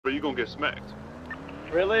but you're gonna get smacked.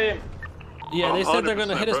 Really? Yeah, they said they're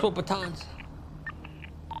gonna 100%, hit us bro. with batons.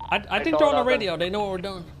 I think they're on the radio. They know what we're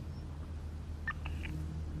doing.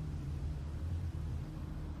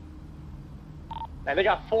 Man, they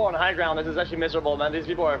got 4 on high ground. This is actually miserable, man. These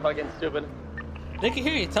people are fucking stupid. They can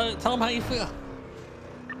hear you. Tell them how you feel.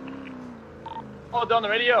 Oh, they're on the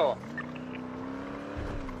radio.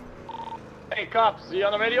 Hey, cops, you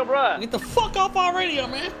on the radio, bruh? Get the fuck off our radio,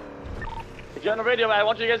 man. If you're on the radio, I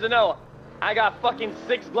want you guys to know, I got fucking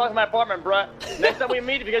 6 blocks in my apartment, bruh. Next time we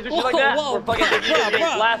meet, if you guys do shit like that, we're fucking getting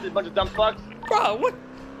blasted, bunch of dumb fucks. Bro, what?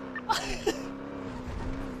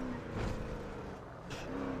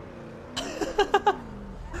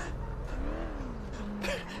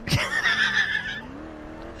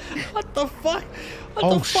 What the fuck? What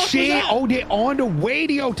Oh the fuck shit! was that? Oh, they're on the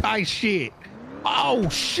radio type shit. Oh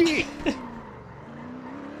shit!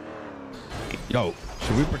 Yo,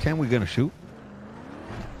 should we pretend we're gonna shoot?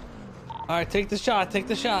 All right, take the shot. Take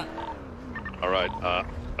the shot. All right, I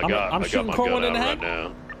got my shooting gun Corwin in out the right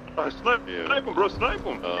head. now. Snipe him, bro, snipe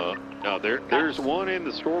him. Now there's one in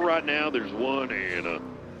the store right now. There's one in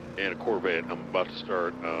a Corvette. I'm about to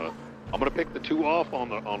start. I'm gonna pick the 2 off on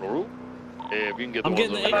the roof. If you can get the I'm ones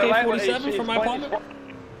getting the on AK-47 from my apartment.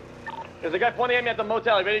 There's a guy pointing at me at the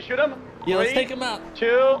motel. You ready to shoot him? Yeah, let's 3, take him out. 2,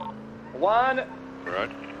 1. All right.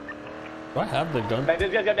 Do I have the gun? Man,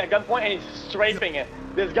 this guy's got me at gunpoint and he's strafing it.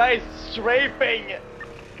 This guy is strafing.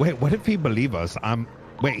 Wait, what if he believe us?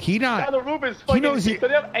 Wait, he not. Down the roof is fucking knows he-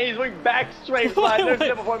 him and he's going back straight. I've never seen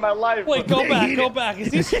that before in my life. Wait, go back, go back.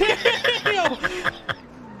 Is he? Yo.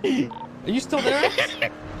 Are you still there?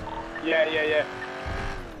 Yeah.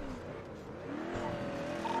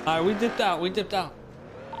 All right, we dipped out. We dipped out.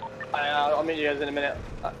 I'll meet you guys in a minute.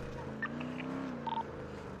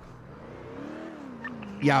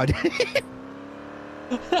 Yo,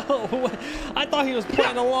 I thought he was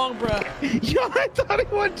playing along, bro. yo, I thought he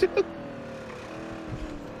would too.